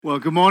Well,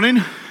 good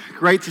morning.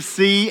 Great to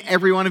see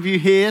every one of you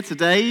here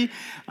today.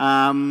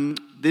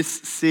 This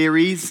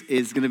series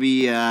is going to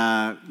be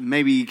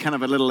maybe kind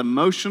of a little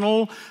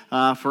emotional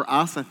for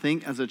us, I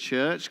think, as a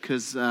church,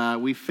 because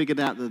we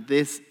figured out that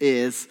this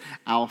is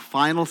our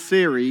final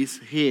series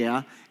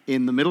here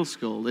in the middle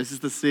school. This is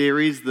the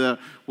series that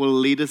will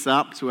lead us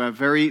up to our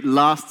very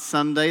last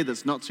Sunday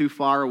that's not too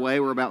far away.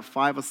 We're about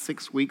 5 or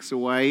 6 weeks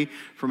away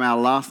from our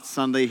last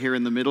Sunday here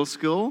in the middle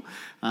school.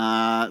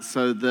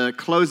 So the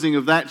closing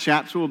of that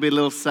chapter will be a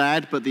little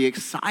sad, but the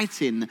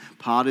exciting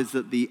part is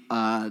that the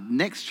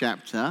next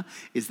chapter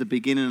is the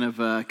beginning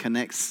of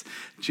Connect's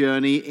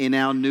journey in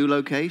our new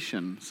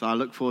location. So I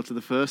look forward to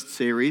the first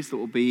series that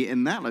will be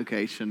in that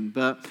location.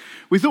 But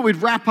we thought we'd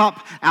wrap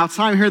up our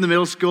time here in the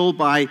middle school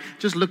by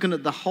just looking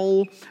at the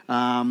whole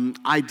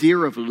idea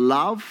of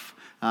love.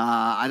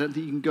 I don't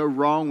think you can go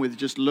wrong with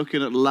just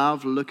looking at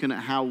love, looking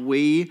at how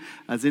we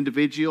as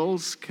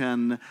individuals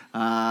can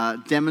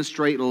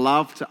demonstrate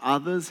love to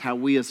others, how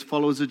we as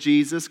followers of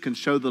Jesus can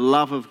show the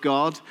love of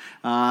God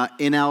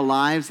in our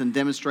lives and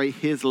demonstrate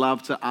His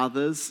love to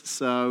others.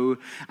 So,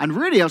 and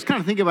really, I was kind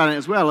of thinking about it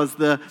as well as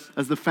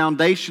the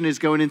foundation is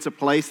going into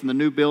place and the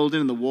new building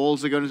and the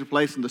walls are going into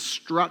place and the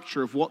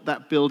structure of what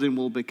that building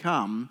will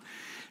become.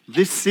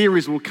 This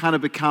series will kind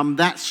of become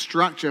that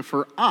structure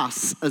for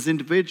us as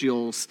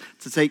individuals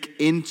to take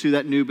into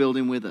that new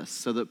building with us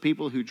so that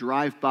people who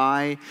drive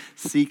by,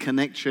 see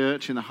Connect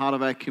Church in the heart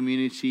of our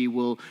community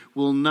will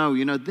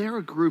know, they're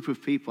a group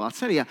of people. I'll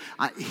tell you,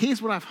 here's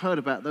what I've heard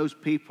about those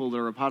people that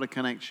are a part of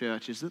Connect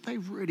Church is that they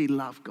really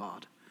love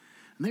God.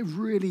 And they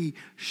really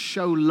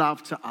show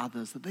love to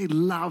others, that they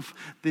love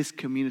this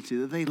community,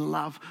 that they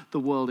love the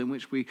world in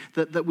which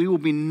that we will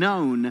be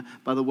known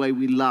by the way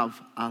we love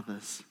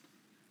others.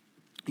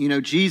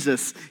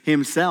 Jesus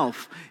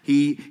himself,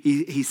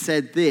 he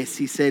said this.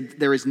 He said,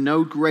 there is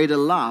no greater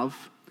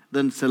love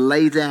than to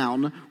lay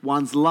down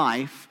one's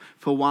life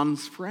for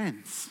one's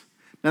friends.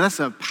 Now, that's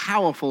a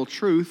powerful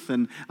truth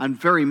and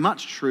very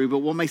much true, but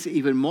what makes it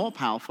even more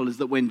powerful is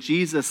that when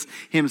Jesus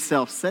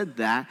himself said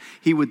that,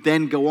 he would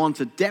then go on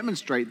to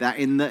demonstrate that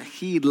in that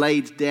he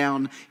laid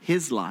down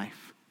his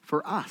life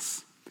for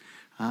us.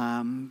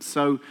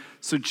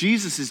 So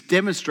Jesus is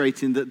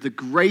demonstrating that the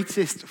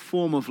greatest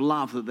form of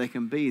love that there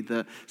can be,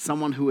 that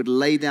someone who would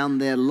lay down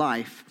their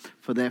life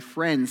for their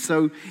friends.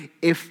 So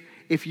if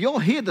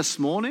you're here this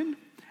morning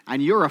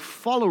and you're a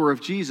follower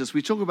of Jesus,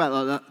 we talk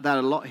about that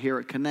a lot here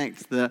at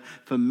Connect, that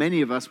for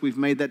many of us, we've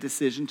made that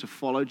decision to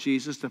follow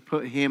Jesus, to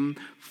put him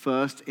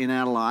first in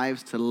our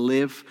lives, to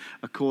live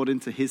according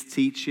to his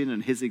teaching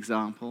and his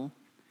example.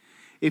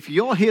 If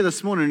you're here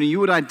this morning and you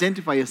would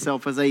identify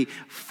yourself as a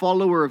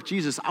follower of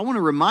Jesus, I want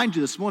to remind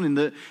you this morning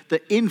that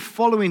in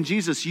following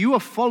Jesus, you are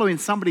following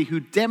somebody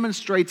who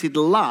demonstrated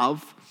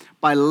love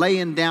by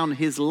laying down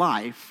his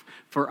life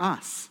for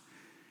us.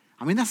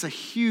 I mean, that's a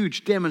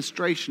huge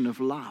demonstration of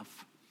love.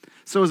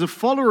 So as a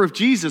follower of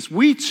Jesus,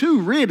 we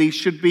too really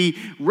should be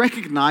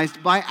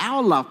recognized by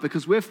our love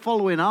because we're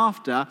following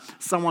after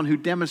someone who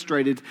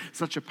demonstrated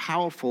such a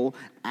powerful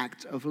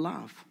act of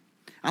love.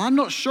 And I'm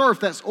not sure if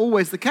that's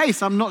always the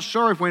case. I'm not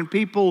sure if when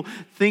people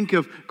think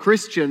of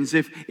Christians,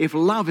 if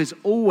love is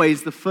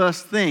always the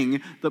first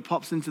thing that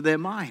pops into their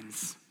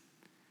minds.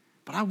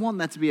 But I want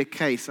that to be a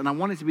case, and I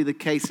want it to be the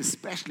case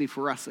especially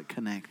for us at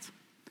Connect.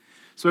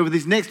 So over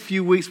these next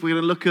few weeks, we're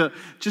going to look at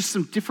just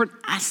some different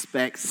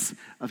aspects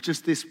of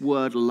just this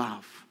word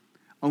love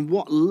and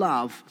what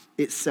love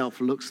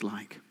itself looks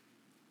like.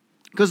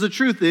 Because the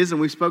truth is,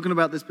 and we've spoken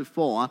about this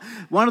before,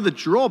 one of the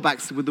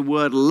drawbacks with the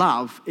word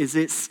love is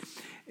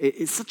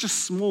it's such a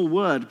small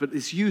word, but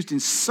it's used in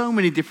so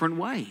many different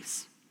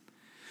ways.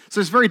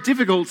 So it's very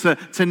difficult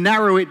to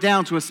narrow it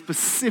down to a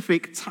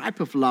specific type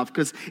of love,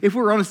 because if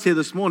we're honest here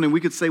this morning, we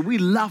could say we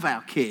love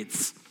our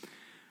kids,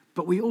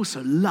 but we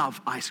also love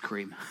ice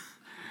cream.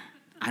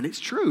 And it's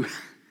true.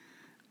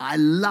 I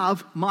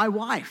love my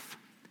wife,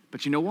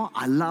 but you know what?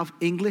 I love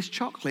English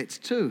chocolates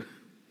too.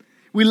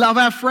 We love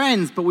our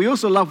friends, but we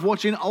also love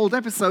watching old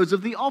episodes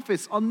of The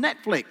Office on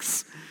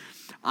Netflix.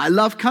 I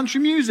love country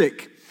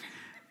music.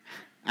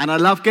 And I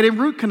love getting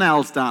root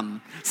canals done.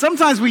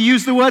 Sometimes we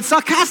use the word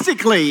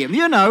sarcastically,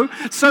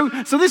 So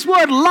this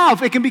word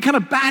love, it can be kind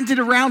of bandied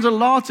around a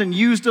lot and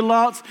used a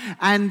lot.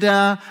 And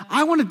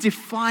I want to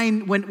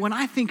define, when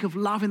I think of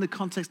love in the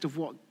context of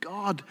what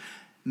God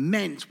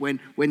meant, when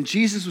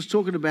Jesus was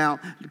talking about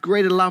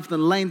greater love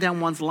than laying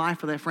down one's life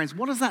for their friends,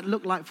 what does that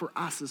look like for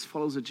us as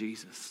followers of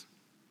Jesus?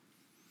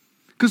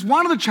 Because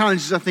one of the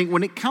challenges, I think,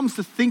 when it comes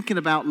to thinking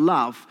about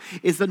love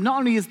is that not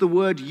only is the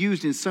word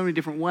used in so many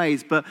different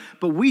ways, but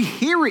we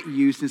hear it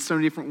used in so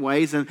many different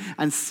ways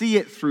and see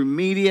it through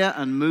media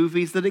and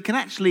movies that it can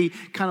actually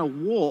kind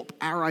of warp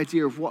our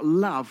idea of what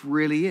love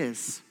really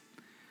is.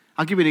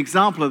 I'll give you an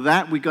example of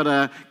that. We've got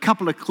a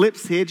couple of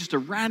clips here, just a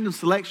random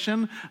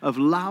selection of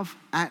love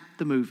at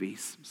the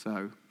movies.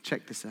 So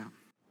check this out.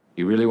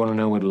 You really want to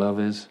know what love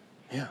is?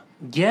 Yeah.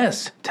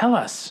 Yes, tell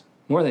us.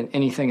 More than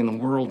anything in the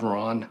world,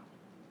 Ron.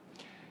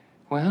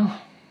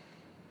 Well,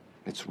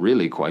 it's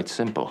really quite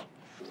simple.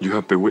 You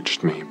have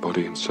bewitched me,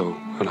 body and soul,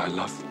 and I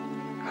love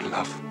and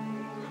love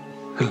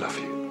and love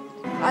you.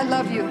 I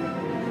love you.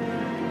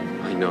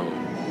 I know.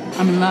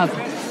 I'm in love.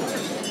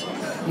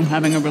 I'm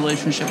having a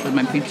relationship with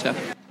my pizza.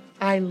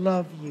 I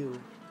love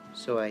you.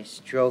 So I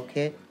stroke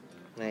it,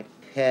 and I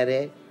pet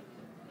it,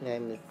 and I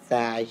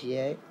massage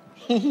it.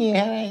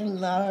 Yeah, I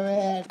love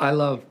it. I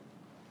love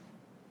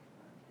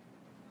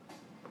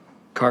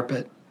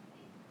carpet.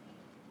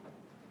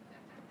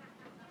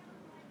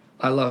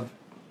 I love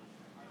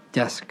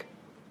desk.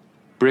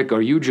 Brick,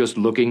 are you just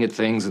looking at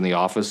things in the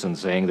office and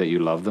saying that you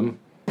love them?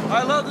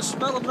 I love the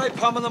smell of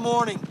napalm in the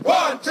morning.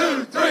 1,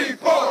 2, 3,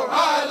 4.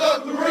 I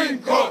love the Marine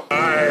Corps.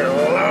 I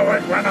love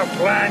it when a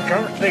plan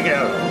comes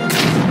together.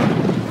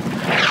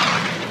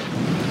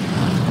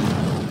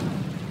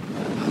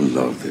 I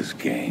love this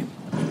game.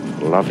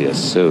 Love your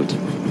suit.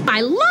 I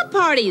love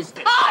parties.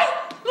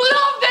 I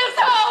love this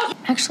house.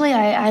 Actually,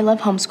 I love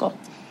homeschool.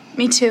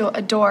 Me too.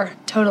 Adore.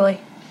 Totally.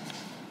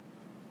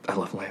 I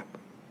love lamp.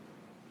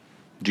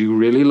 Do you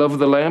really love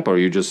the lamp, or are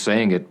you just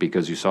saying it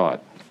because you saw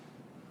it?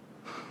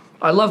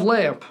 I love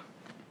lamp.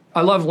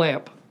 I love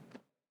lamp.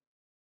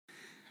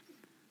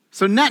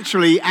 So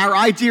naturally, our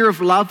idea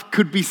of love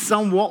could be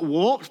somewhat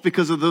warped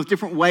because of the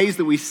different ways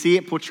that we see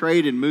it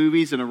portrayed in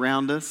movies and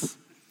around us.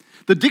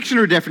 The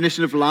dictionary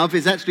definition of love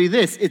is actually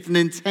this: it's an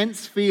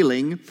intense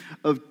feeling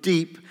of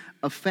deep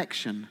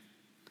affection.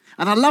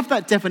 And I love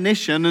that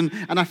definition,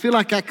 and I feel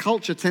like our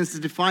culture tends to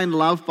define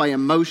love by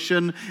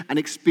emotion and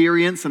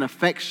experience and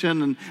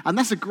affection, and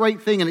that's a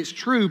great thing, and it's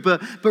true,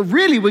 but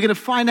really we're going to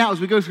find out as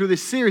we go through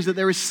this series that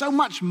there is so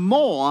much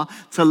more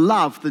to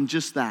love than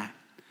just that.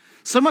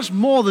 So much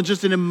more than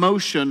just an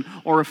emotion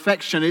or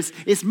affection.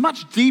 It's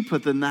much deeper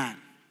than that.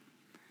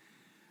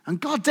 And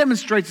God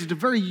demonstrated a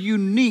very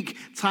unique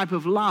type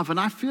of love, and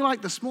I feel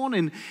like this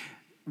morning,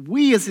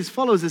 we as his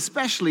followers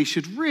especially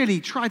should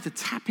really try to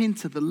tap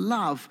into the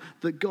love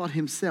that God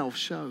himself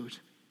showed.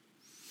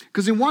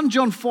 Because in 1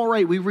 John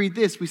 4:8 we read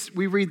this,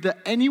 we read that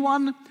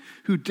anyone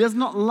who does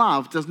not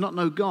love does not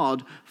know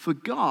God, for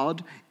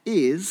God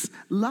is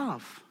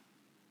love.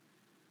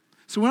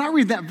 So when I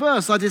read that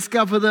verse, I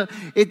discover that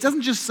it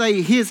doesn't just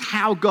say, here's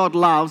how God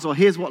loves, or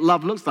here's what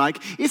love looks like.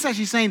 It's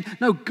actually saying,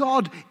 no,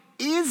 God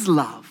is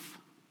love.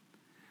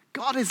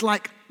 God is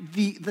like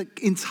the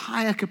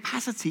entire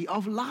capacity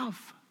of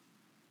love.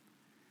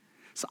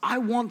 So I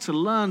want to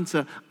learn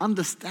to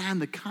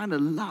understand the kind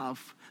of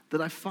love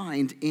that I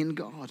find in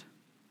God.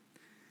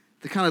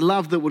 The kind of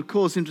love that would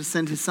cause him to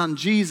send his son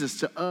Jesus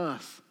to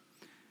earth.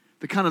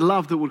 The kind of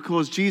love that would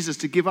cause Jesus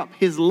to give up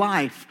his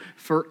life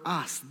for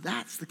us.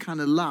 That's the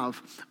kind of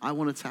love I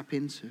want to tap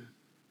into.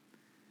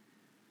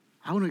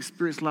 I want to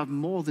experience love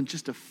more than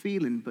just a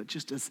feeling, but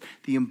just as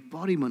the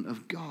embodiment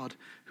of God,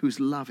 who's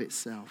love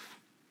itself.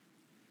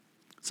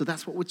 So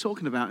that's what we're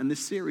talking about in this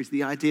series,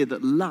 the idea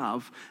that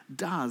love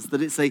does,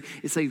 that it's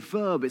a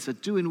verb, it's a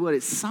doing word,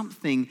 it's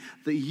something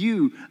that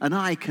you and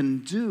I can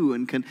do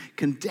and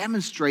can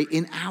demonstrate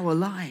in our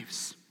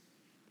lives.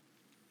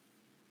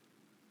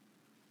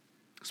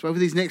 So over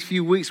these next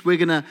few weeks, we're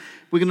gonna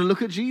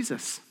look at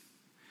Jesus,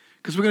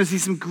 because we're going to see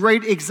some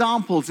great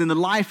examples in the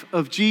life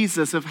of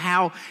Jesus of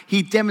how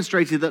he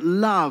demonstrated that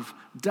love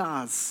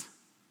does.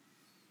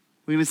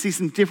 We're going to see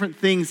some different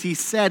things he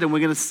said, and we're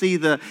going to see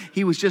that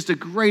he was just a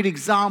great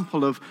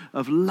example of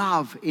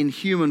love in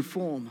human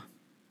form.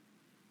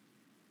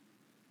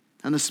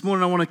 And this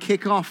morning I want to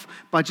kick off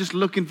by just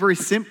looking very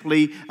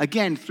simply,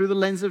 again, through the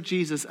lens of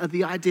Jesus, at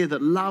the idea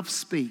that love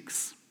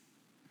speaks.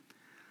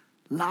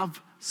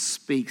 Love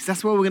speaks.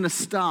 That's where we're going to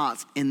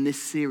start in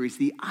this series,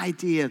 the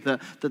idea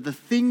that the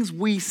things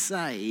we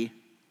say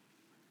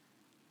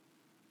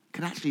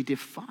can actually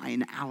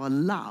define our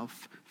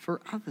love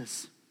for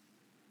others.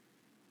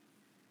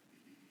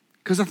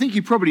 Because I think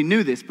you probably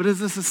knew this, but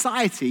as a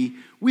society,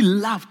 we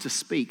love to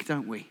speak,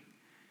 don't we?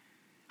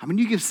 I mean,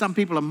 you give some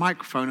people a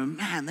microphone and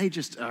man, they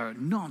just are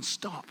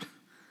non-stop.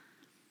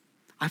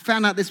 I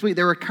found out this week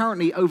there are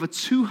currently over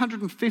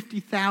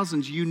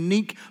 250,000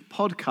 unique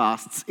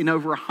podcasts in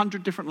over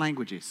 100 different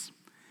languages.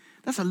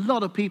 That's a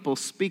lot of people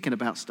speaking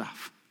about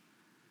stuff.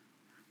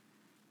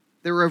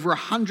 There are over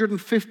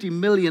 150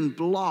 million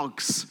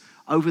blogs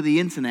over the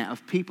internet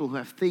of people who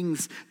have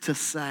things to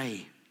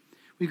say.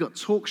 We've got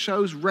talk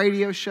shows,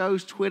 radio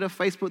shows, Twitter,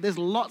 Facebook. There's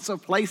lots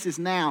of places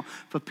now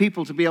for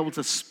people to be able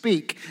to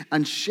speak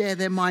and share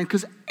their mind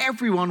because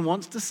everyone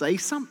wants to say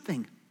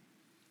something.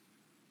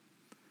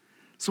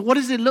 So what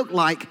does it look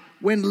like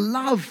when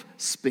love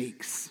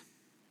speaks?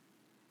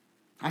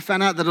 I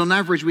found out that on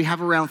average we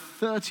have around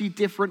 30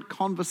 different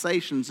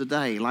conversations a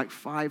day, like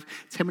 5,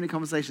 10-minute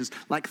conversations,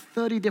 like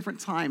 30 different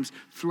times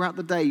throughout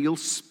the day you'll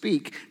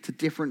speak to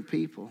different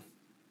people.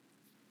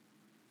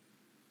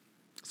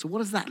 So what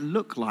does that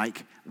look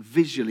like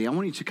visually? I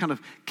want you to kind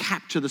of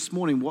capture this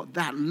morning what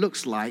that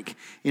looks like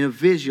in a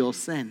visual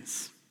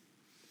sense.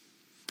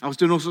 I was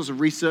doing all sorts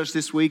of research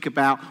this week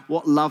about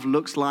what love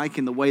looks like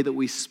in the way that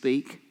we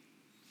speak.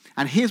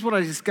 And here's what I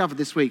discovered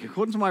this week.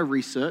 According to my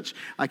research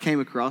I came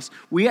across,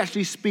 we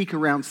actually speak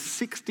around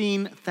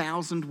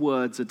 16,000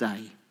 words a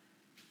day.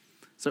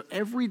 So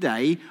every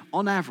day,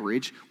 on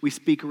average, we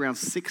speak around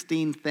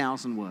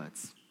 16,000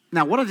 words.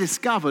 Now, what I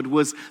discovered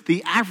was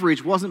the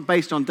average wasn't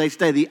based on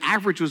day-to-day. The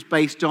average was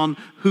based on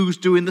who's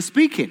doing the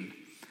speaking.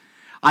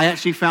 I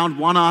actually found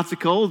one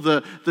article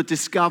that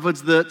discovered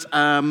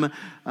that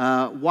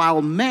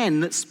while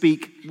men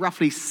speak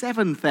roughly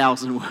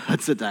 7,000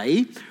 words a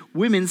day,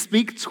 women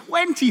speak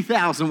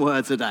 20,000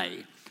 words a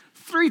day.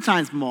 3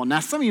 times more.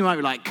 Now, some of you might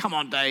be like, come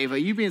on, Dave, are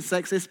you being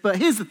sexist? But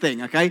here's the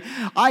thing, okay?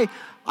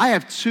 I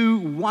have 2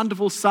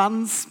 wonderful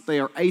sons. They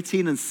are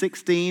 18 and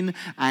 16,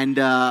 and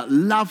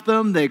love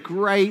them. They're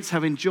great,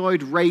 have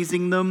enjoyed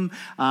raising them.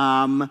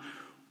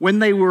 When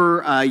they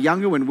were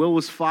younger, when Will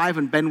was 5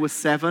 and Ben was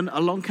 7,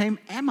 along came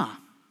Emma.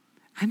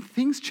 And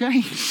things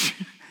changed.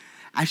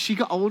 As she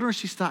got older and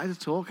she started to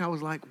talk, I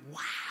was like,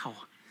 wow,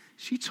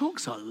 she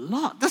talks a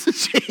lot, doesn't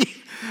she?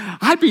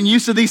 I've been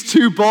used to these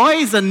 2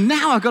 boys, and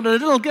now I've got a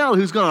little girl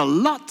who's got a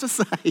lot to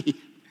say.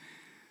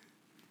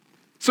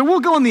 So we'll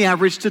go on the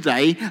average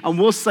today, and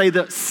we'll say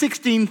that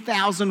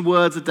 16,000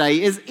 words a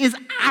day is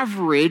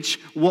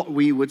average what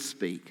we would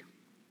speak.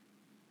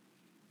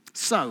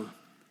 So,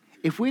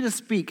 if we're to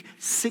speak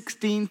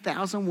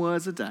 16,000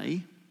 words a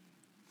day,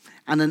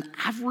 and an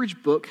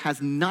average book has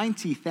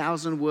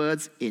 90,000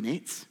 words in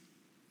it,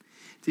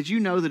 did you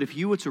know that if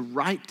you were to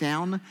write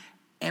down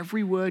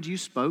every word you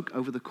spoke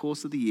over the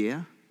course of the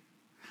year,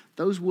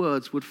 those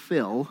words would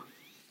fill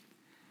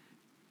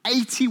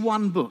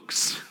 81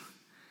 books?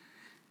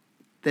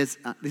 This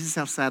is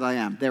how sad I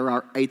am. There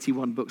are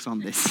 81 books on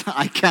this.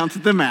 I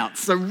counted them out.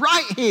 So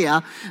right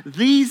here,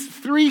 these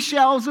 3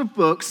 shelves of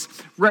books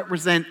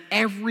represent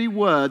every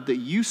word that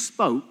you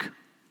spoke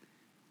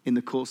in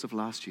the course of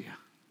last year.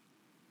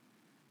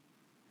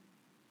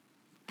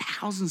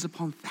 Thousands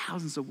upon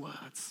thousands of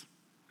words.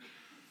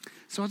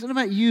 So I don't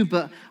know about you,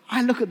 but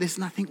I look at this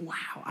and I think,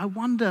 wow, I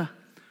wonder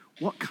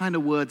what kind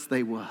of words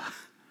they were.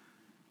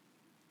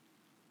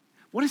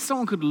 What if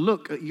someone could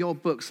look at your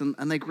books and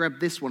they grab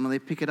this one and they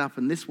pick it up,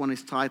 and this one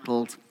is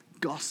titled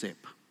Gossip?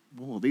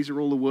 Oh, these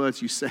are all the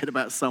words you said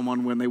about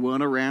someone when they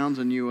weren't around,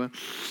 and you were,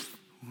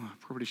 I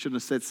probably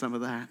shouldn't have said some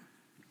of that.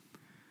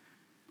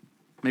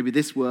 Maybe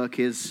this book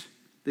is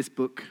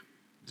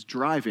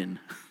Driving.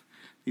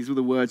 These were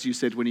the words you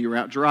said when you were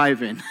out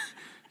driving.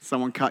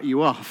 Someone cut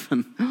you off,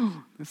 and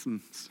there's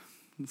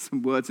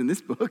some words in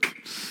this book.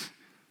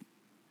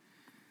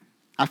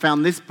 I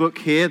found this book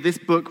here. This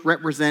book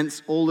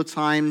represents all the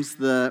times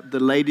the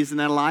ladies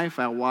in our life,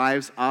 our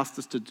wives, asked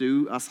us to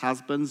do, us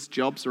husbands,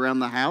 jobs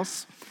around the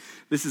house.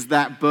 This is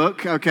that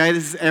book, okay?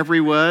 This is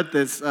every word.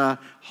 There's a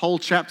whole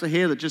chapter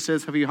here that just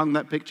says, have you hung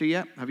that picture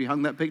yet? Have you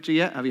hung that picture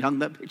yet? Have you hung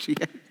that picture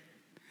yet?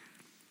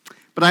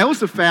 But I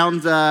also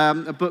found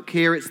a book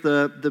here. It's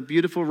the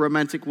beautiful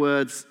romantic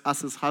words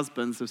us as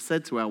husbands have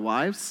said to our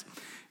wives.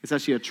 It's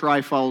actually a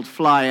trifold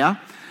flyer.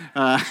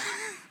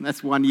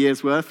 That's 1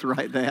 year's worth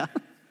right there.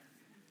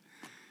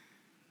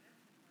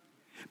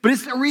 But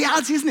it's a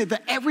reality, isn't it,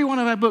 that every one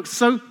of our books.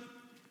 So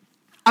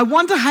I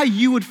wonder how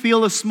you would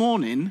feel this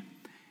morning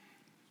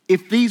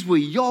if these were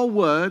your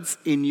words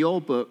in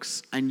your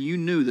books and you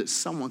knew that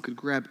someone could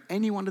grab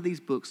any one of these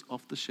books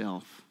off the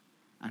shelf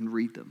and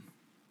read them.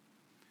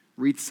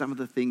 Read some of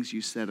the things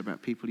you said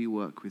about people you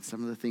work with,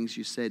 some of the things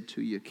you said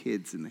to your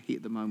kids in the heat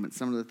of the moment,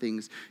 some of the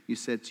things you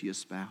said to your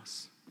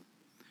spouse.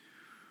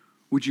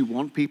 Would you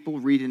want people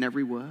reading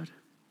every word?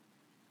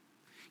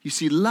 You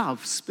see,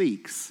 love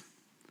speaks.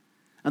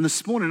 And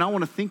this morning I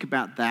want to think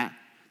about that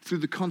through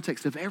the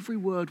context of every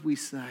word we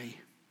say.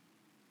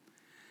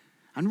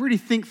 And really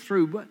think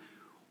through,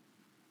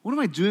 what am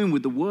I doing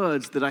with the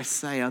words that I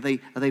say? Are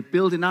they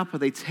building up? Are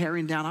they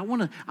tearing down? I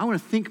want to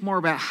think more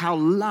about how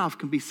love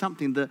can be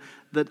something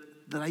that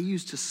I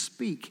use to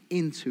speak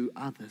into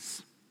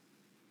others.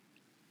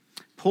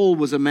 Paul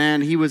was a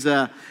man, he was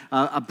a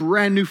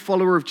brand new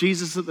follower of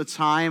Jesus at the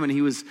time, and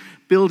he was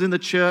building the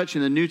church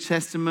in the New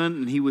Testament,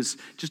 and he was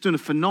just doing a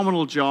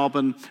phenomenal job.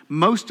 And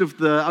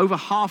over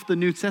half the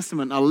New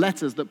Testament are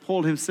letters that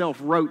Paul himself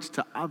wrote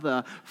to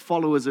other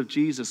followers of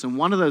Jesus. And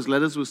one of those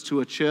letters was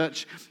to a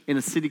church in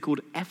a city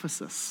called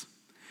Ephesus.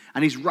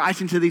 And he's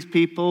writing to these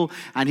people,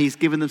 and he's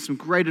giving them some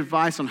great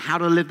advice on how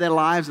to live their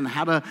lives and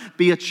how to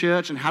be a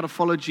church and how to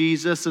follow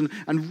Jesus. And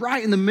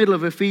right in the middle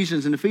of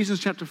Ephesians, in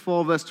Ephesians chapter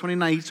 4, verse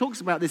 29, he talks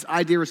about this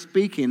idea of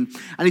speaking.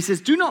 And he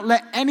says, do not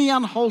let any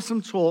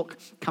unwholesome talk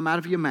come out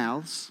of your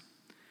mouths,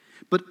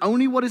 but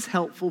only what is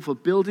helpful for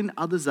building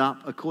others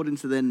up according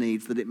to their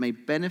needs, that it may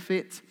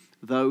benefit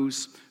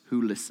those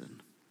who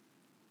listen.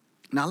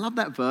 Now, I love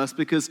that verse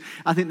because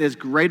I think there's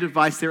great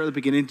advice there at the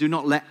beginning. Do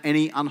not let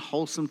any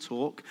unwholesome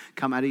talk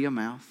come out of your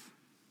mouth.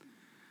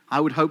 I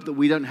would hope that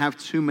we don't have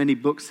too many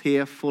books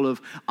here full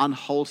of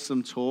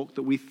unwholesome talk,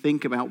 that we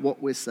think about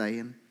what we're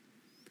saying.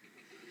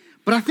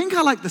 But I think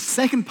I like the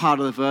second part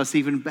of the verse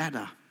even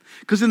better.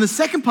 Because in the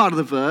second part of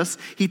the verse,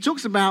 he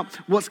talks about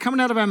what's coming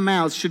out of our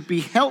mouths should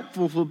be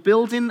helpful for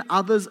building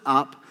others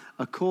up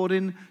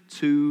according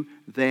to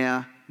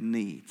their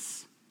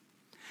needs.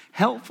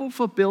 Helpful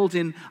for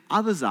building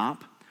others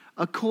up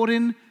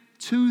according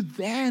to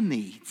their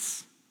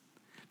needs.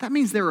 That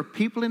means there are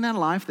people in our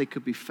life, they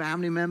could be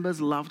family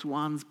members, loved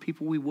ones,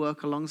 people we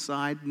work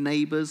alongside,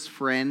 neighbors,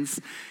 friends,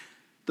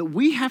 that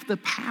we have the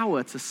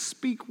power to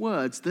speak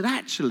words that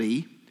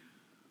actually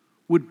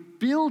would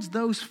build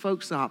those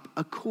folks up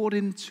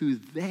according to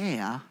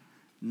their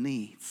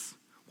needs.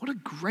 What a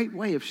great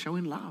way of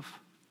showing love.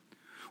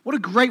 What a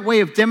great way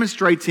of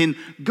demonstrating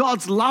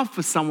God's love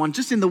for someone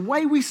just in the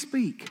way we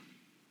speak.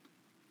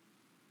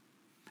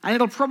 And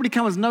it'll probably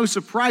come as no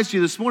surprise to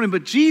you this morning,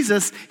 but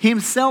Jesus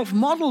himself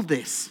modeled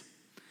this.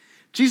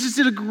 Jesus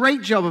did a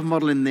great job of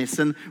modeling this,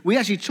 and we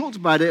actually talked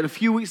about it a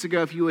few weeks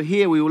ago. If you were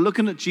here, we were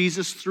looking at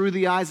Jesus through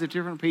the eyes of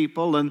different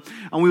people, and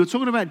we were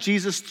talking about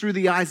Jesus through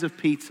the eyes of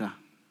Peter.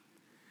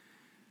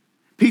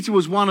 Peter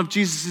was one of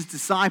Jesus'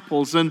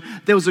 disciples, and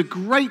there was a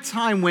great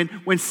time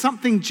when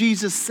something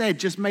Jesus said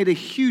just made a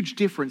huge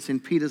difference in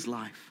Peter's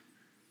life.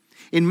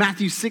 In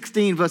Matthew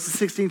 16, verses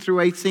 16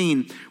 through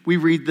 18, we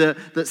read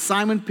that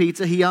Simon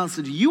Peter, he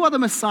answered, "You are the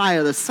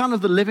Messiah, the Son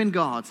of the living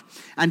God."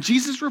 And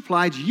Jesus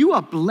replied, "You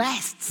are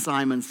blessed,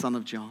 Simon, son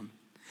of John,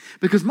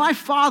 because my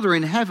Father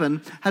in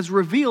heaven has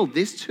revealed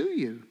this to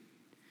you.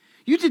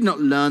 You did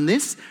not learn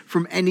this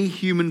from any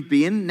human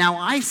being. Now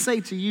I say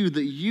to you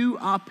that you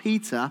are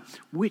Peter,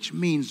 which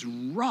means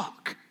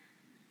rock.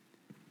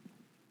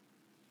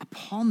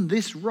 Upon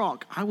this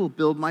rock I will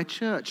build my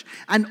church,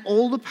 and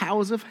all the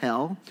powers of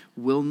hell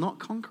will not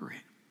conquer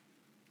it."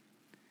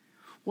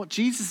 What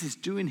Jesus is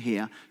doing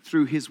here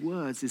through his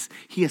words is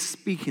he is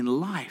speaking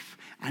life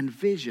and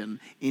vision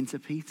into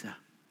Peter.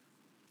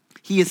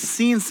 He has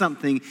seen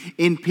something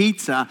in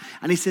Peter,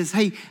 and he says,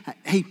 hey,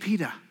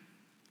 Peter,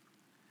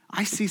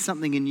 I see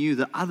something in you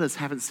that others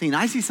haven't seen.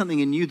 I see something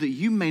in you that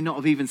you may not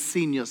have even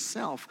seen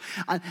yourself.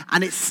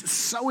 And it's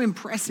so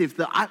impressive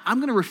that I'm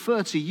going to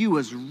refer to you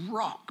as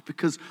rock,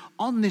 because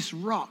on this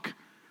rock,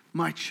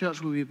 my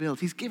church will be built.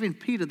 He's giving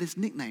Peter this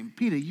nickname.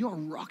 Peter, you're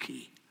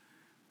Rocky.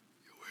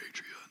 You're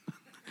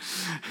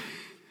Adrian.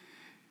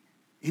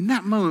 In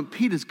that moment,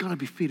 Peter's got to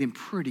be feeling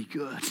pretty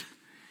good.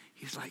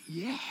 He's like,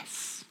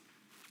 yes.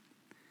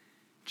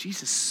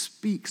 Jesus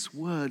speaks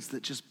words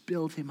that just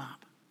build him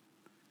up.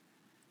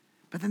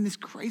 But then this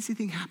crazy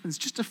thing happens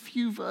just a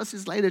few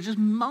verses later, just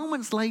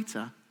moments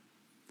later.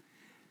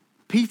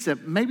 Peter,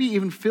 maybe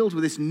even filled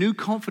with this new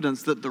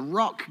confidence that the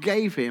rock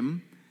gave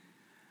him,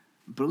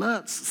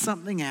 blurts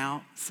something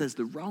out, says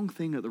the wrong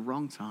thing at the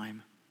wrong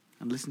time.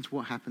 And listen to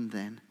what happened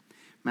then.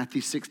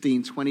 Matthew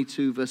 16,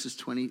 22, verses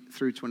 20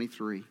 through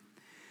 23.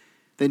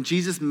 Then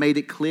Jesus made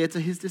it clear to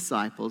his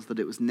disciples that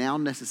it was now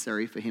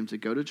necessary for him to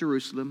go to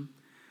Jerusalem,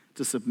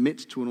 to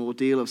submit to an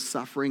ordeal of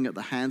suffering at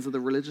the hands of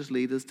the religious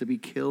leaders, to be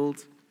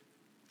killed,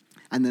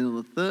 and then on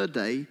the third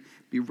day,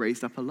 be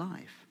raised up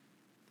alive.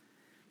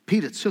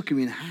 Peter took him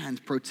in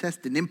hand,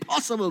 protesting,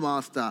 "Impossible,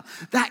 Master,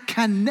 that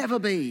can never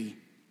be."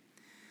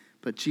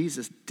 But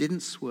Jesus didn't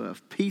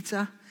swerve.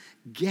 "Peter,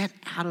 get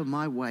out of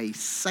my way.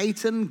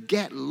 Satan,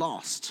 get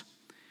lost.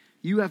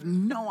 You have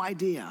no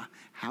idea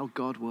how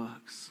God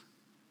works."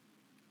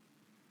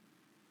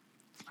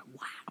 It's like,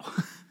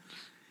 wow.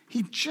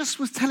 He just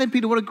was telling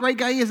Peter what a great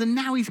guy he is, and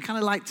now he's kind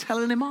of like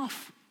telling him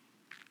off.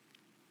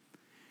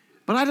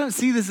 But I don't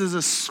see this as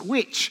a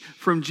switch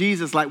from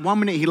Jesus, like one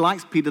minute he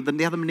likes Peter, then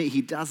the other minute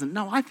he doesn't.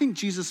 No, I think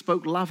Jesus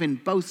spoke love in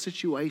both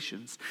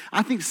situations.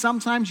 I think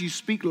sometimes you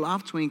speak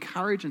love to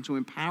encourage and to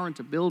empower and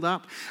to build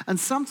up, and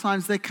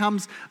sometimes there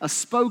comes a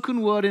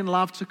spoken word in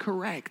love to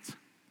correct.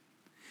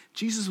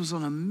 Jesus was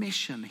on a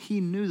mission.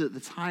 He knew that the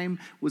time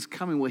was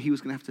coming where he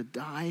was going to have to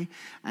die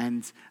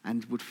and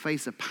would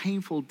face a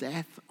painful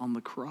death on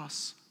the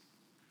cross.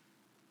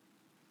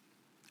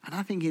 And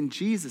I think in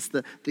Jesus,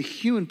 the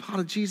human part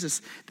of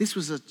Jesus, this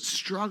was a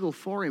struggle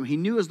for him. He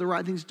knew it was the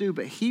right thing to do,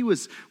 but he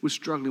was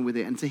struggling with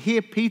it. And to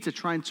hear Peter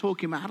try and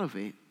talk him out of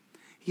it,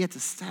 he had to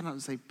stand up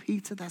and say,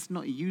 "Peter, that's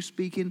not you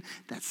speaking,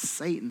 that's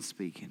Satan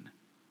speaking.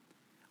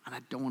 And I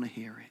don't want to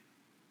hear it."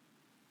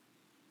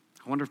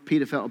 I wonder if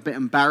Peter felt a bit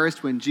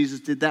embarrassed when Jesus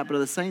did that, but at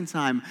the same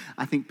time,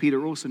 I think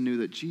Peter also knew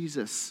that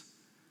Jesus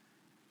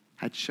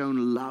had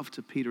shown love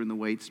to Peter in the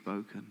way he'd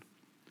spoken,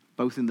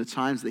 both in the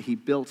times that he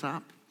built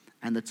up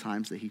and the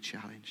times that he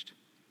challenged.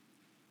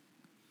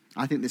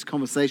 I think this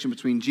conversation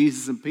between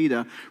Jesus and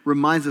Peter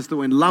reminds us that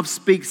when love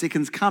speaks, it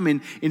can come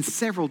in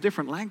several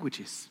different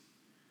languages.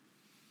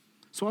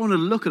 So I want to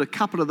look at a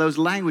couple of those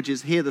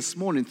languages here this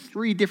morning,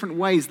 3 different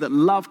ways that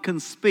love can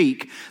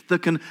speak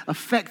that can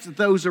affect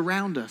those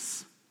around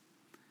us.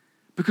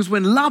 Because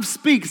when love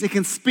speaks, it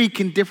can speak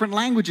in different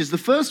languages. The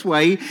first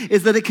way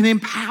is that it can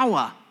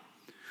empower.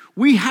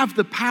 We have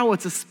the power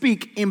to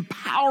speak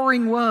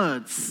empowering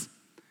words.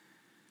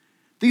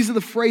 These are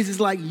the phrases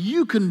like,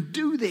 "You can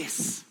do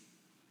this."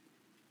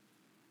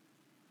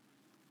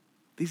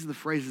 These are the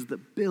phrases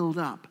that build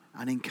up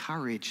and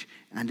encourage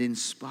and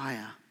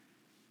inspire.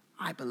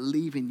 "I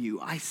believe in you.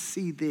 I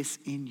see this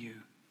in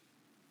you."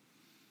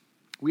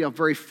 We are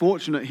very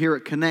fortunate here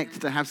at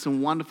Connect to have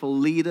some wonderful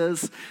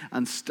leaders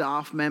and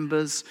staff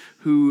members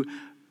who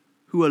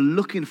are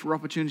looking for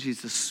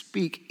opportunities to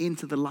speak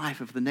into the life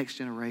of the next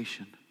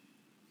generation,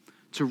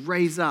 to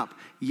raise up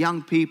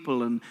young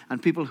people and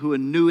people who are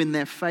new in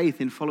their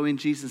faith in following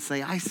Jesus,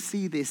 say, I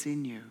see this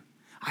in you.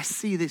 I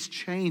see this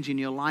change in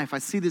your life. I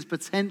see this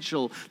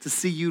potential to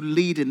see you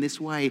lead in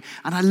this way.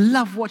 And I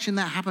love watching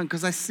that happen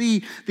because I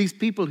see these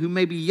people who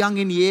may be young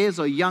in years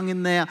or young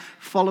in their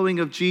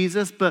following of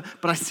Jesus, but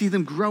I see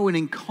them growing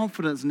in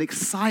confidence and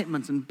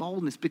excitement and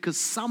boldness because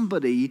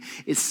somebody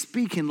is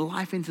speaking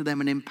life into them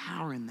and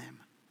empowering them.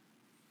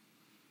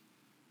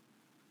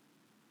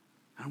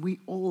 And we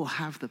all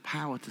have the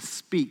power to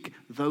speak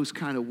those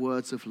kind of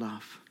words of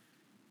love.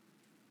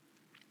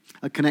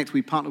 At Connect,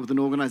 we partner with an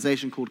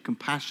organization called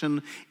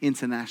Compassion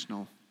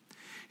International.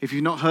 If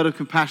you've not heard of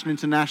Compassion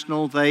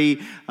International, they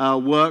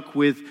work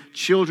with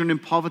children in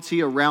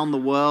poverty around the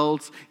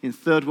world, in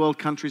third world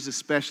countries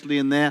especially,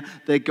 and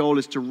their goal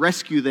is to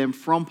rescue them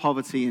from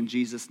poverty in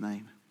Jesus'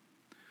 name.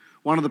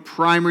 One of the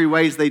primary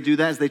ways they do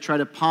that is they try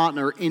to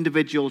partner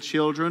individual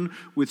children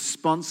with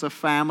sponsor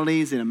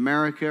families in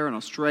America and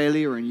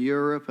Australia and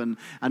Europe and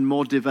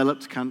more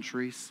developed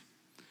countries.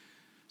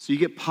 So you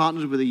get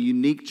partnered with a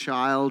unique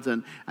child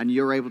and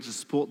you're able to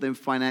support them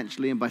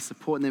financially. And by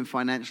supporting them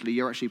financially,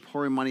 you're actually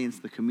pouring money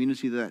into the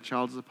community that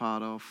child is a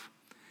part of,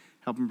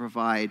 helping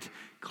provide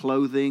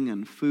clothing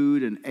and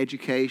food and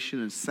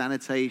education and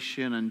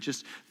sanitation and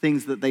just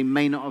things that they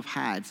may not have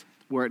had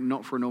were it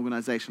not for an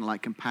organization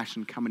like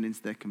Compassion coming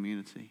into their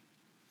community.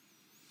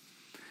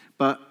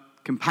 But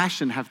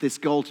Compassion have this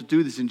goal to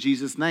do this in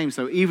Jesus' name.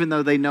 So even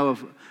though they know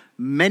of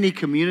many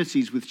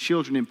communities with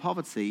children in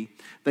poverty,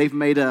 they've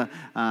made a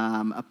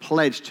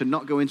pledge to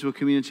not go into a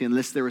community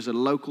unless there is a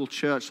local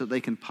church that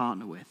they can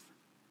partner with.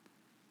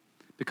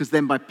 Because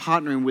then by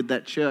partnering with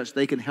that church,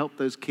 they can help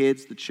those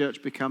kids. The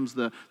church becomes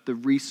the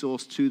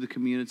resource to the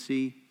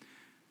community.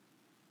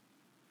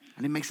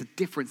 And it makes a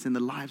difference in the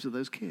lives of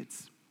those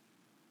kids.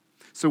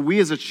 So we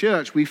as a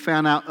church, we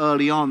found out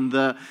early on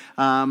that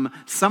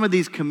some of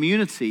these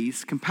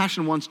communities,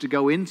 Compassion wants to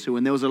go into,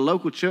 and there was a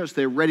local church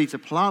there ready to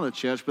plant a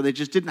church, but they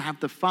just didn't have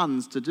the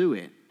funds to do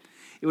it.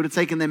 It would have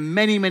taken them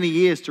many, many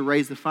years to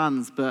raise the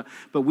funds, but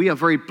we are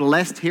very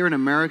blessed here in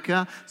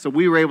America, so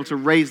we were able to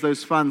raise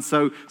those funds.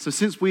 So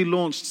since we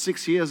launched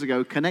 6 years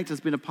ago, Connect has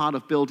been a part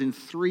of building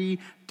 3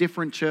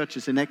 different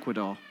churches in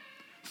Ecuador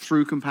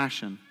through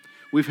Compassion.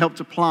 We've helped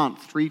to plant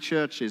 3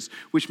 churches,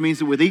 which means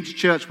that with each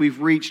church, we've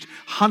reached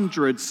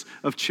hundreds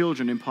of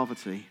children in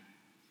poverty.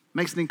 It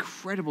makes an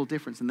incredible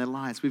difference in their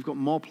lives. We've got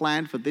more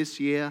planned for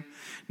this year.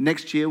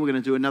 Next year, we're going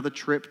to do another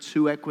trip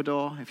to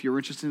Ecuador. If you're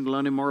interested in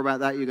learning more about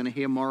that, you're going to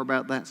hear more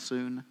about that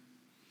soon.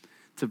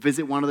 To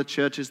visit one of the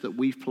churches that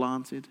we've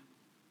planted.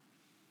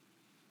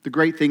 The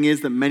great thing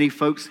is that many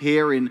folks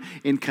here in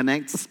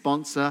Connect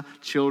sponsor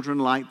children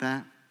like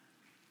that.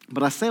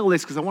 But I say all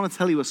this because I want to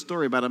tell you a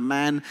story about a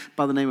man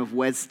by the name of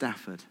Wes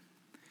Stafford.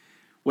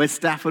 Wes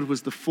Stafford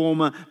was the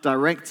former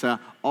director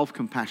of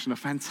Compassion, a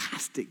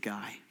fantastic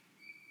guy.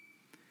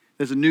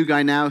 There's a new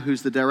guy now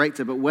who's the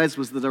director, but Wes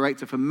was the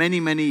director for many,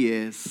 many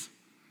years.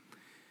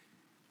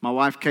 My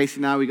wife Casey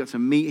and I, we got to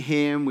meet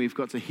him. We've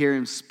got to hear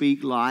him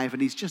speak live,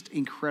 and he's just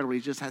incredible.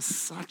 He just has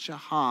such a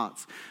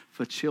heart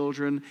for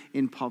children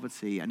in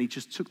poverty, and he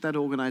just took that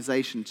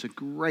organization to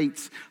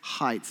great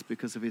heights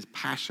because of his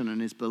passion and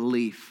his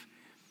belief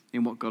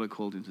in what God had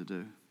called him to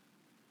do.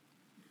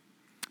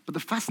 But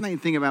the fascinating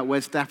thing about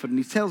Wes Stafford, and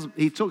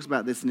he talks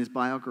about this in his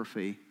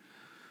biography,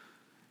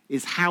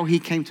 is how he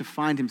came to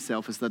find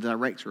himself as the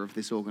director of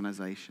this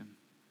organization.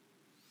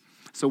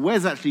 So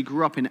Wes actually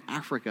grew up in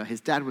Africa. His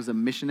dad was a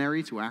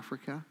missionary to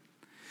Africa.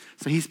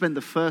 So he spent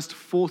the first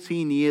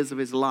 14 years of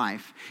his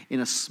life in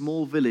a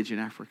small village in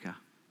Africa.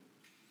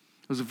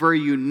 It was a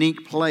very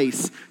unique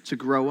place to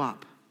grow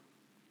up.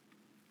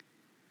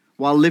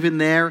 While living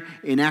there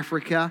in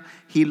Africa,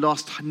 he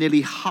lost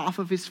nearly half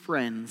of his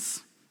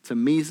friends to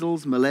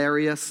measles,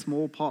 malaria,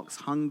 smallpox,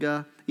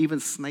 hunger, even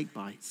snake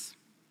bites.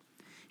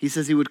 He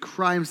says he would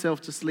cry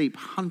himself to sleep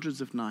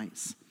hundreds of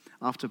nights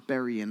after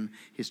burying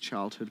his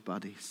childhood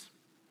buddies.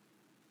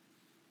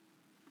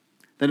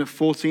 Then at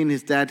 14,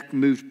 his dad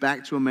moved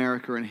back to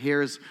America, and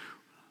here's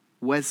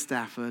Wes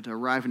Stafford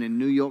arriving in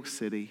New York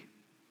City.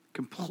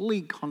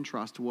 Complete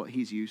contrast to what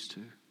he's used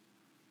to.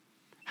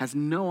 Has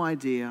no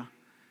idea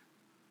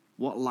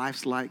what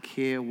life's like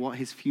here, what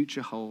his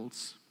future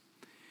holds.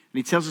 And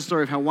he tells the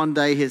story of how one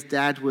day his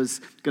dad was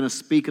going to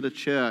speak at a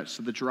church.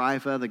 So the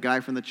driver, the guy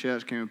from the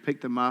church, came and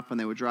picked them up, and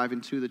they were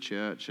driving to the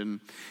church.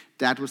 And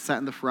Dad was sat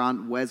in the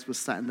front, Wes was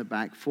sat in the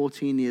back,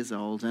 14 years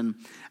old. And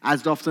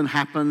as often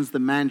happens, the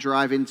man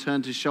driving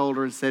turned his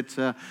shoulder and said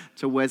to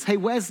Wes, "Hey,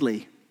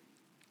 Wesley,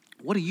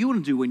 what are you going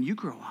to do when you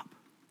grow up?"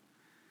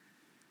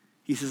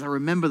 He says, "I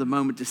remember the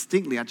moment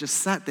distinctly. I just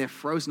sat there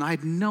frozen. I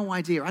had no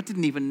idea. I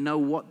didn't even know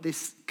what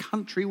this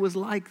country was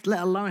like,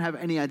 let alone have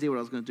any idea what I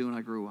was going to do when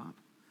I grew up."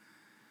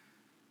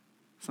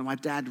 So my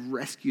dad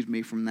rescued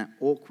me from that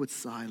awkward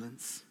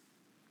silence.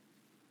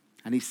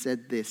 And he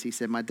said this. He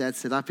said, my dad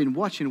said, "I've been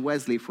watching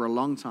Wesley for a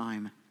long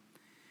time.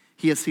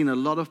 He has seen a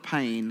lot of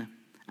pain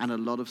and a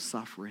lot of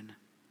suffering.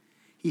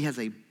 He has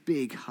a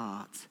big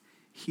heart.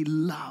 He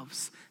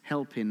loves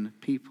helping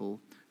people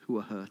who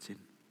are hurting."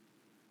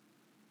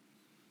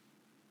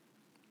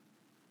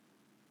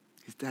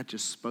 His dad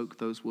just spoke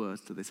those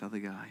words to this other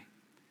guy,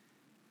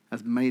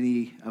 as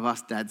many of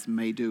us dads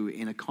may do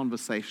in a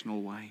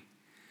conversational way.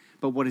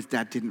 But what his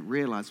dad didn't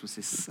realize was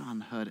his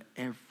son heard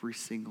every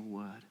single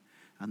word,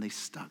 and they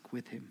stuck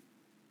with him.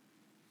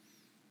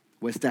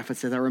 Where Stafford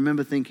says, I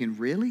remember thinking,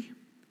 really?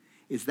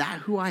 Is that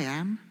who I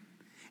am?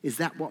 Is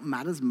that what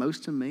matters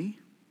most to me?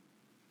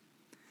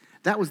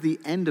 That was the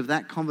end of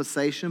that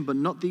conversation, but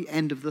not the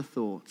end of the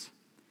thought.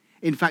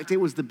 In fact, it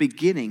was the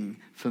beginning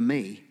for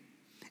me.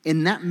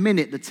 In that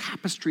minute, the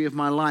tapestry of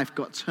my life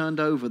got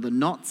turned over. The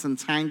knots and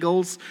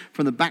tangles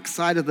from the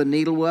backside of the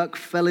needlework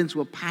fell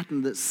into a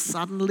pattern that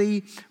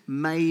suddenly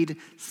made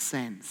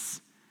sense.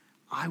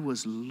 I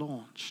was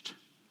launched.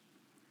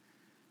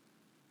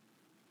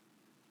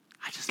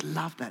 I just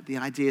love that, the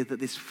idea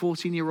that this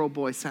 14-year-old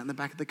boy sat in the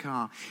back of the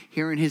car,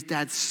 hearing his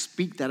dad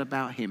speak that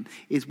about him,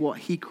 is what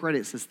he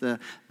credits as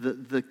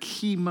the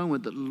key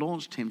moment that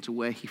launched him to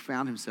where he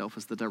found himself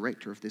as the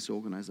director of this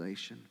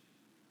organization.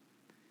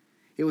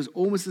 It was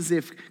almost as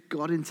if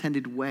God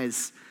intended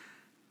Wes,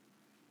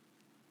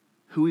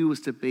 who he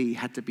was to be,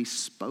 had to be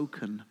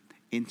spoken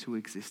into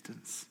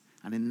existence.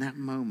 And in that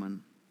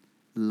moment,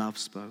 love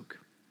spoke.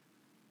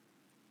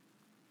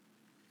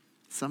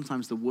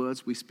 Sometimes the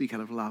words we speak out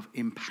of love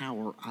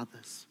empower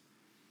others.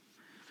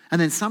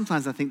 And then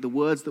sometimes I think the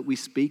words that we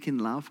speak in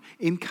love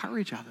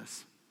encourage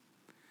others.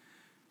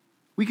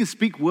 We can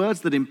speak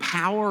words that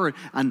empower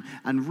and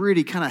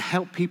really kind of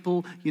help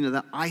people,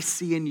 that I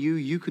see in you,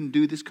 you can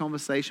do this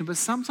conversation. But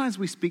sometimes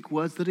we speak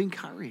words that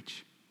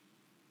encourage.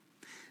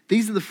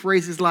 These are the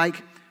phrases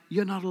like,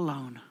 you're not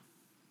alone.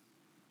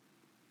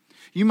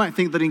 You might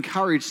think that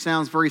encourage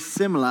sounds very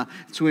similar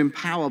to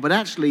empower, but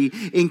actually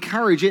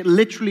encourage, it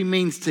literally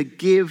means to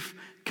give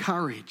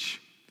courage.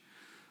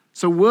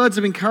 So words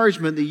of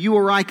encouragement that you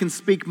or I can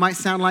speak might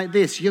sound like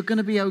this: you're going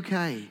to be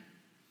okay.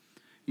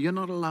 You're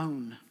not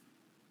alone.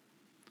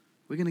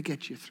 We're going to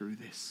get you through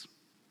this.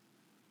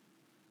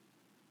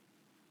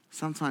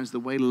 Sometimes the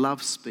way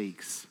love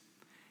speaks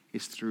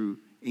is through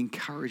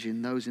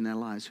encouraging those in their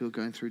lives who are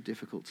going through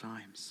difficult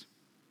times.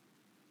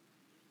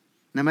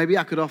 Now, maybe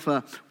I could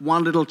offer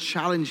one little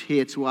challenge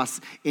here to us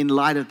in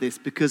light of this,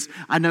 because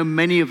I know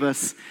many of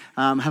us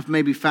have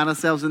maybe found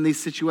ourselves in these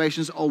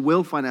situations or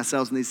will find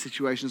ourselves in these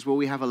situations where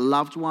we have a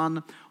loved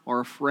one or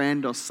a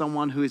friend or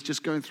someone who is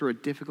just going through a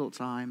difficult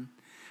time,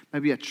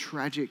 maybe a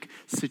tragic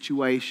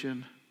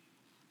situation.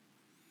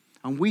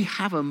 And we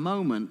have a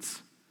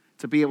moment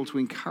to be able to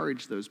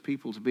encourage those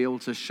people, to be able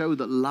to show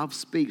that love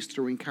speaks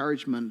through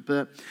encouragement.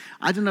 But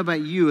I don't know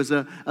about you, as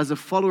a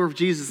follower of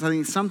Jesus, I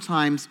think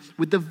sometimes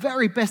with the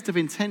very best of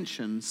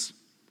intentions,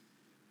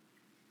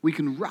 we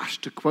can rush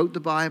to quote the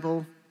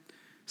Bible,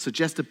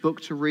 suggest a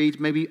book to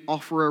read, maybe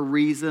offer a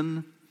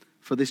reason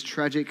for this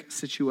tragic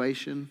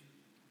situation,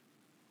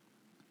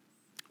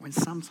 when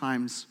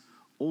sometimes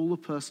all the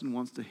person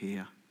wants to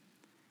hear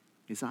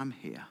is, I'm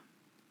here.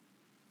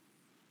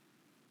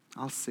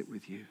 I'll sit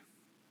with you.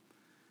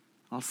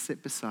 I'll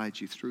sit beside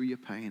you through your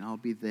pain. I'll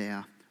be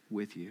there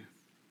with you.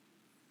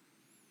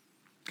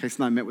 Case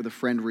and I met with a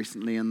friend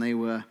recently, and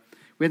we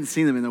hadn't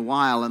seen them in a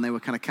while, and they were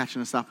kind of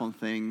catching us up on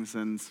things,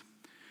 and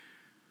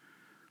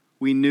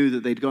we knew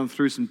that they'd gone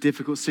through some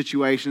difficult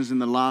situations in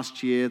the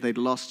last year. They'd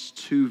lost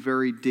 2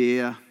 very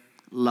dear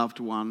loved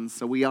ones.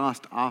 So we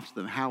asked after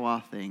them, how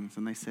are things?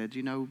 And they said,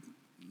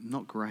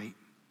 not great.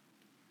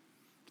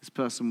 This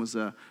person was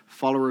a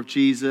follower of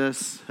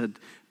Jesus, had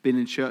been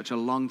in church a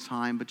long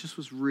time, but just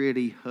was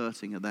really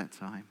hurting at that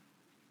time.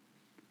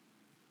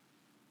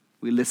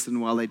 We listened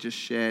while they just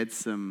shared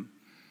some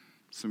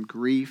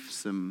grief,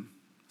 some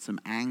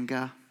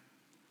anger,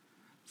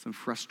 some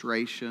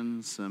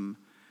frustration, some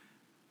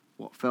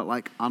what felt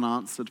like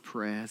unanswered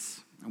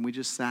prayers. And we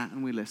just sat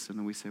and we listened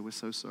and we said, we're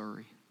so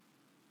sorry.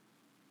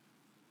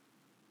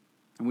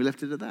 And we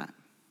left it at that.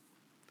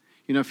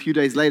 A few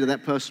days later,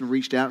 that person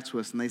reached out to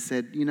us and they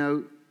said,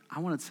 I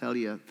want to tell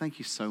you, thank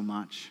you so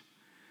much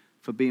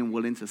for being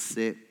willing to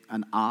sit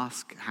and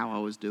ask how I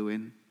was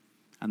doing,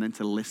 and then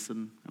to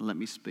listen and let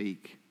me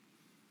speak.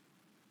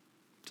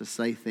 To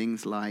say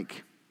things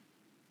like,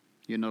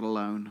 you're not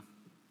alone.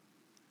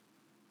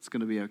 It's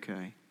going to be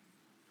okay.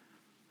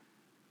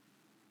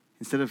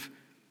 Instead of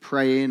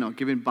praying or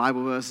giving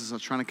Bible verses or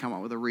trying to come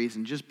up with a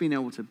reason, just being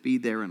able to be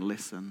there and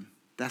listen.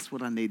 That's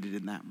what I needed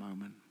in that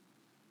moment.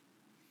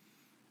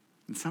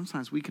 And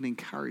sometimes we can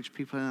encourage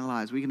people in our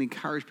lives. We can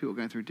encourage people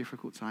going through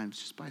difficult times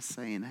just by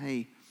saying,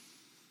 hey,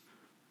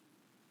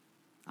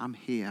 I'm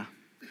here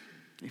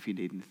if you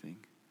need anything.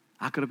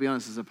 I've got to be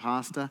honest, as a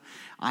pastor,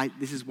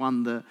 this is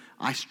one that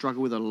I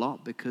struggle with a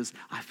lot, because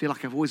I feel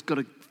like I've always got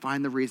to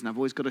find the reason. I've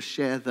always got to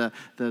share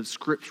the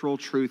scriptural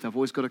truth. I've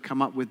always got to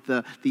come up with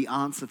the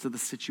answer to the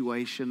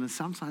situation. And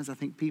sometimes I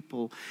think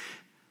people,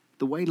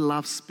 the way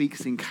love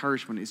speaks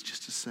encouragement is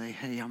just to say,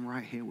 hey, I'm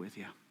right here with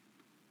you.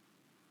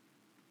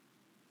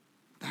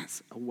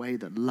 That's a way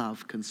that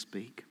love can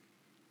speak.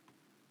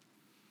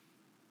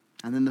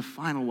 And then the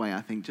final way,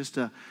 I think, just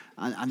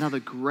another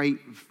great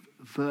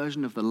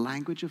version of the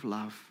language of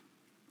love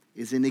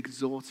is in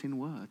exhorting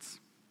words.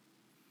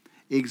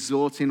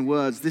 exhorting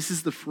words. This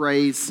is the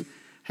phrase,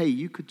 hey,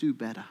 you could do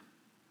better.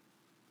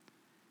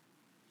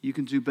 You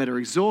can do better.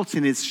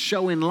 Exhorting is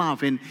showing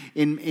love in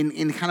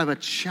kind of a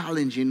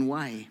challenging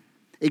way.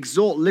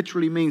 Exhort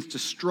literally means to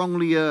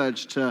strongly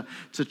urge, to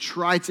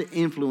try to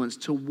influence,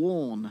 to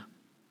warn.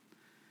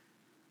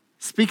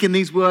 Speaking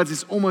these words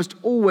is almost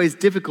always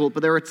difficult,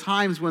 but there are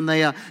times when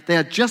they are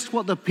just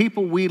what the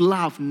people we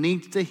love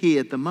need to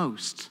hear the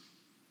most.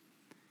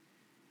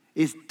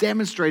 It's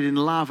demonstrating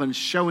love and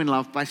showing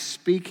love by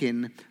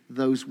speaking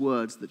those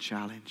words that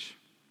challenge.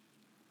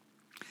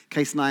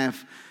 Case and I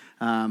have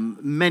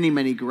many,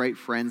 many great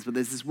friends, but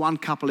there's this one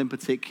couple in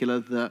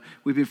particular that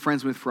we've been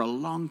friends with for a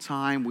long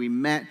time. We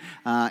met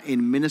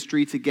in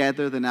ministry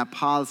together, then our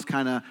paths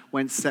kind of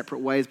went separate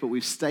ways, but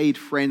we've stayed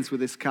friends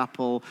with this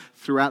couple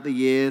throughout the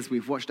years.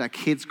 We've watched our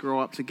kids grow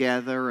up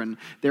together, and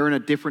they're in a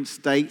different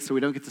state, so we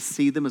don't get to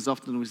see them as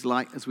often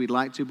as we'd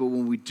like to, but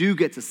when we do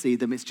get to see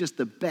them, it's just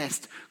the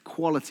best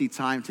quality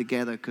time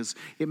together, because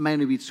it may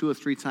only be 2 or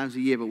 3 times a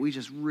year, but we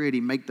just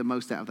really make the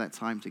most out of that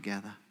time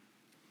together.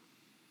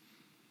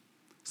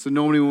 So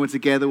normally when we're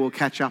together, we'll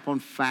catch up on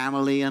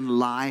family and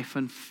life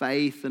and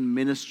faith and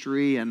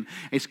ministry. And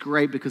it's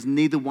great because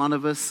neither one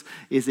of us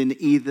is in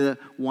either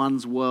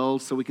one's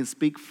world. So we can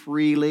speak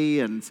freely,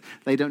 and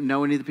they don't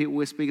know any of the people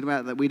we're speaking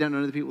about, that we don't know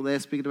any of the people they're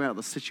speaking about,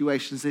 the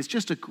situations. It's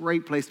just a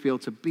great place to be able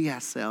to be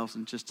ourselves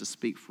and just to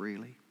speak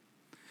freely.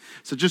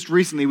 So just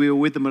recently we were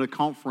with them at a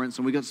conference,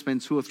 and we got to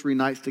spend 2 or 3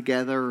 nights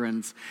together,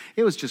 and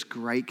it was just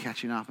great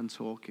catching up and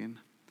talking.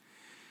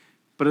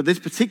 But at this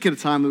particular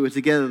time we were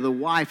together, the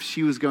wife,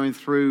 she was going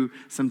through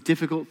some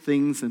difficult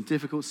things and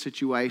difficult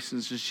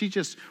situations. And she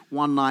just,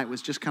 one night,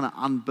 was just kind of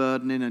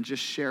unburdening and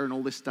just sharing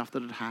all this stuff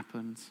that had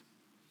happened.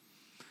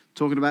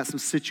 Talking about some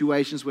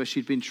situations where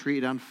she'd been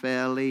treated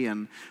unfairly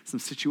and some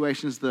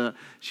situations that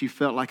she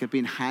felt like had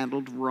been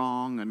handled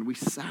wrong. And we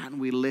sat and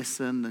we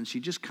listened, and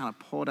she just kind of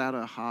poured out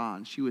her heart.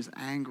 And she was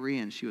angry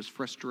and she was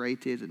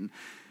frustrated. And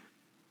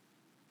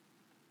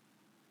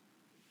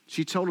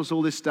she told us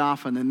all this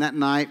stuff, and then that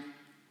night,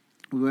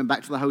 we went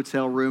back to the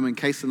hotel room, and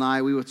Case and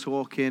I, we were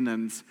talking,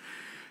 and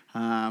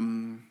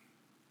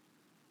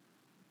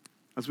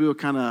as we were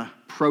kind of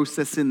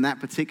processing that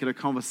particular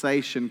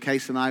conversation,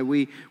 Case and I,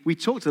 we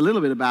talked a little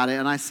bit about it,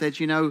 and I said,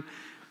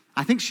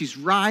 I think she's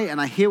right,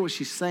 and I hear what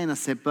she's saying. I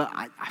said, but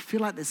I feel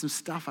like there's some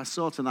stuff I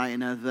saw tonight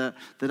in her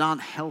that aren't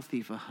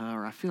healthy for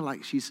her. I feel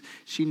like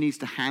she needs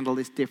to handle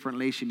this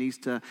differently. She needs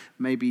to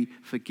maybe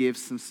forgive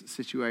some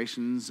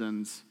situations,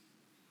 and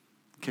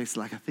Case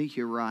like, I think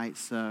you're right,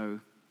 So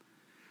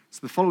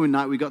the following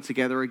night we got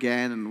together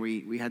again, and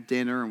we had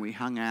dinner and we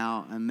hung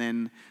out, and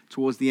then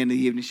towards the end of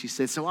the evening she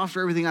said, so after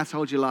everything I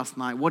told you last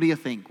night, what do you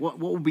think? What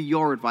would be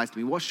your advice to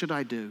me? What should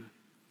I do?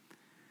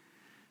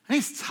 And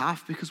it's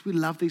tough because we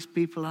love these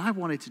people, and I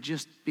wanted to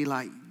just be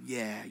like,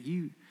 yeah,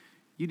 you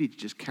need to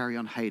just carry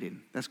on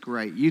hating. That's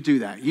great. You do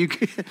that.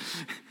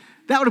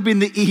 That would have been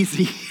the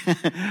easy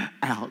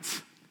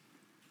out.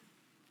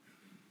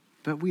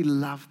 But we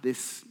love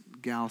this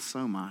gal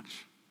so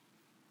much.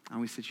 And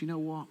we said, you know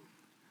what?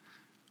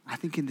 I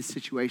think in this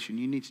situation,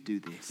 you need to do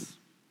this.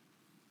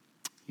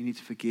 You need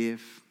to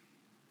forgive.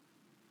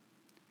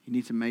 You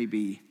need to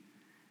maybe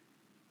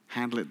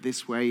handle it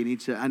this way. You need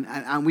to,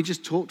 and we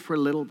just talked for a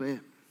little bit.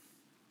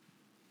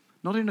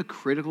 Not in a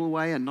critical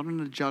way and not in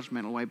a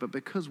judgmental way, but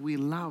because we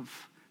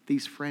love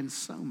these friends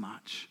so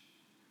much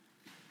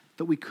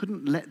that we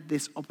couldn't let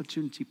this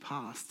opportunity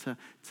pass to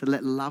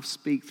let love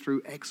speak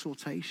through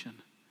exhortation,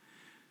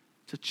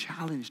 to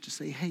challenge, to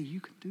say, hey,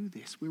 you can do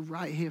this. We're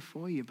right here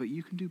for you, but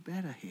you can do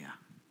better here.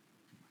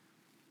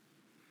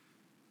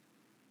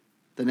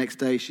 The next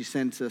day, she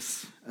sent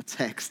us a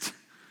text.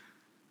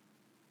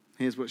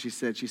 Here's what she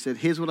said. She said,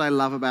 here's what I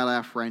love about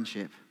our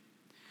friendship.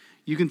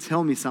 You can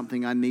tell me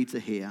something I need to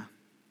hear.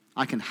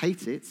 I can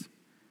hate it,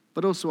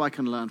 but also I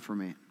can learn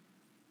from it.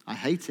 I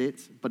hate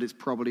it, but it's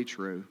probably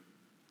true.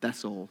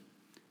 That's all.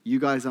 You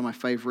guys are my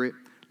favorite.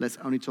 Let's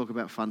only talk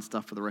about fun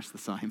stuff for the rest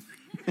of the time.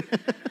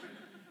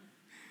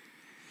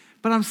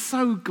 But I'm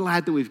so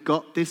glad that we've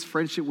got this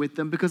friendship with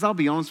them, because I'll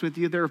be honest with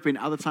you, there have been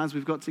other times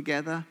we've got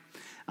together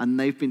and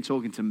they've been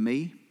talking to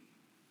me,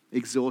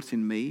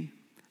 exhorting me,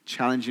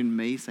 challenging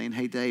me, saying,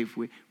 hey, Dave,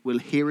 we're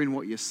hearing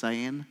what you're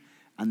saying,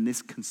 and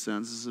this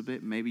concerns us a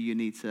bit. Maybe you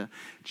need to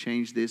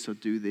change this or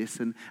do this.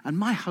 And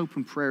my hope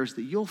and prayer is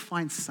that you'll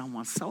find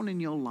someone in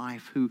your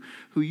life who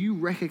you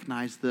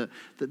recognize that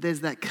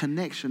there's that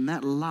connection,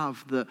 that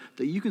love, that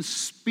you can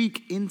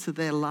speak into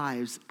their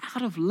lives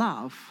out of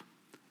love,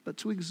 but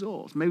to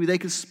exhort. Maybe they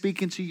can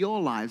speak into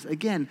your lives.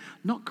 Again,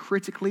 not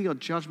critically or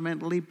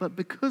judgmentally, but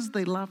because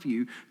they love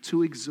you,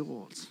 to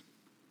exhort.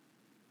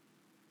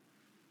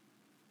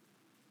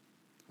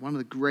 One of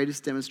the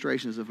greatest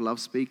demonstrations of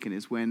love speaking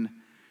is when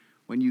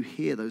you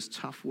hear those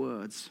tough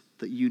words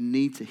that you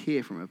need to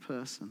hear from a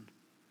person,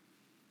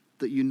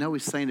 that you know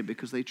is saying it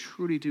because they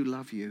truly do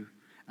love you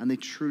and they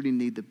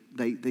truly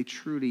they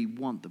truly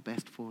want the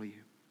best for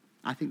you.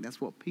 I think that's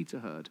what Peter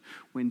heard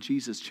when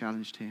Jesus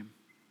challenged him.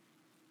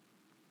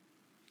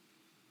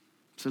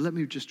 So let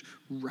me just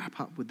wrap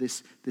up with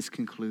this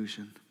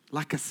conclusion.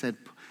 Like I said,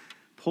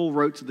 Paul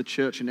wrote to the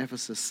church in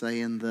Ephesus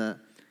saying that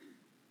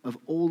of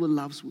all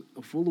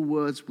the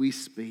words we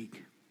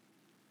speak,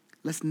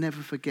 let's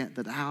never forget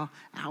that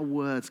our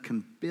words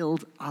can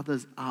build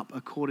others up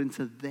according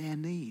to their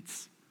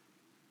needs.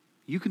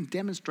 You can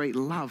demonstrate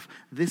love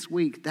this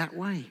week that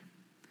way.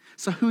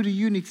 So who do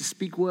you need to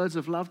speak words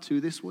of love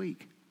to this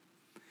week?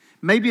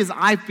 Maybe as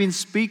I've been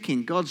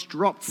speaking, God's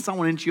dropped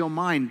someone into your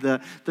mind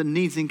that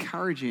needs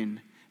encouraging,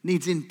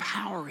 needs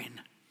empowering,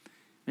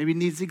 maybe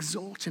needs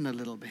exhorting a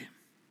little bit.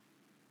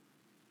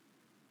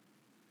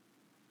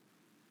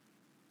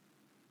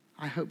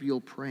 I hope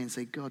you'll pray and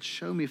say, God,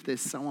 show me if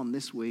there's someone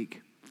this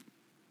week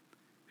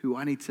who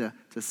I need to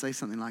say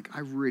something like, I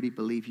really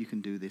believe you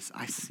can do this.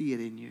 I see it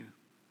in you.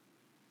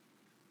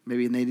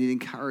 Maybe they need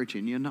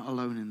encouraging. You're not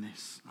alone in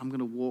this. I'm going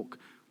to walk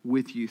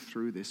with you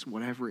through this,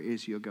 whatever it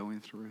is you're going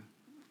through.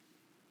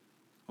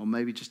 Or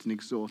maybe just an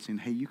exhorting,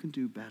 hey, you can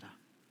do better.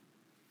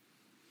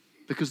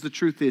 Because the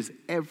truth is,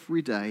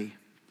 every day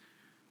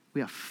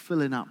we are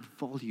filling up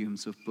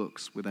volumes of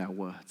books with our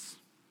words.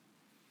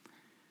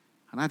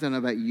 And I don't know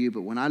about you,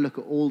 but when I look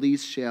at all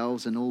these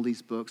shelves and all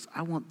these books,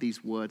 I want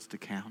these words to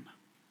count.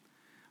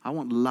 I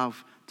want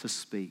love to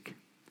speak.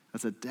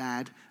 As a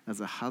dad,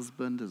 as a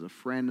husband, as a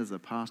friend, as a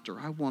pastor,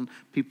 I want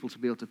people to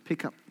be able to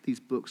pick up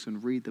these books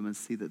and read them and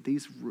see that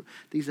these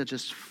are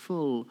just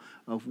full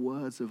of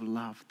words of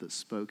love that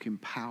spoke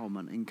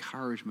empowerment,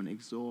 encouragement,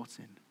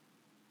 exhorting.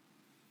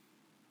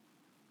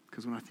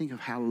 Because when I think of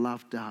how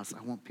love does,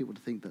 I want people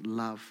to think that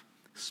love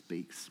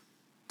speaks.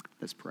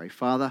 Let's pray.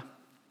 Father,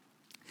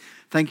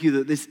 thank you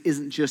that this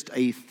isn't just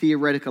a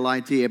theoretical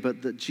idea,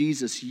 but that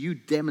Jesus, you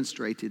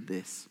demonstrated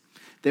this.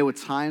 There were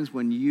times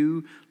when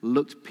you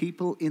looked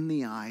people in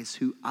the eyes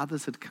who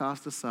others had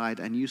cast aside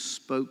and you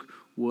spoke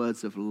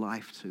words of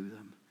life to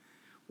them.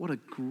 What a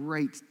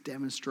great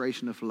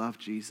demonstration of love,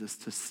 Jesus,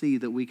 to see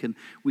that we can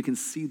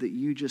see that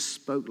you just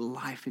spoke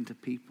life into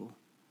people.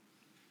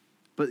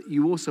 But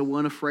you also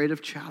weren't afraid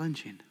of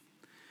challenging,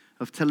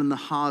 of telling the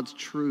hard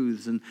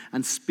truths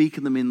and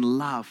speaking them in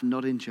love,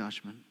 not in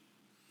judgment.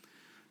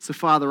 So,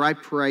 Father, I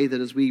pray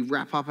that as we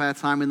wrap up our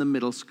time in the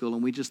middle school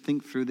and we just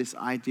think through this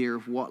idea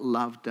of what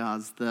love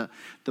does, that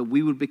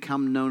we would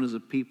become known as a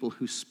people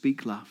who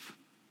speak love.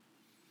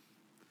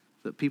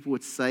 That people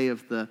would say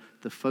of the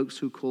folks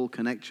who call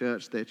Connect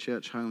Church their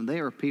church home, they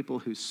are people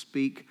who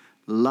speak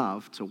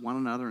love to one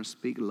another and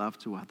speak love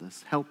to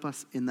others. Help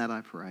us in that, I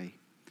pray.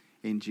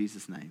 In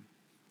Jesus' name,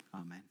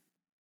 amen.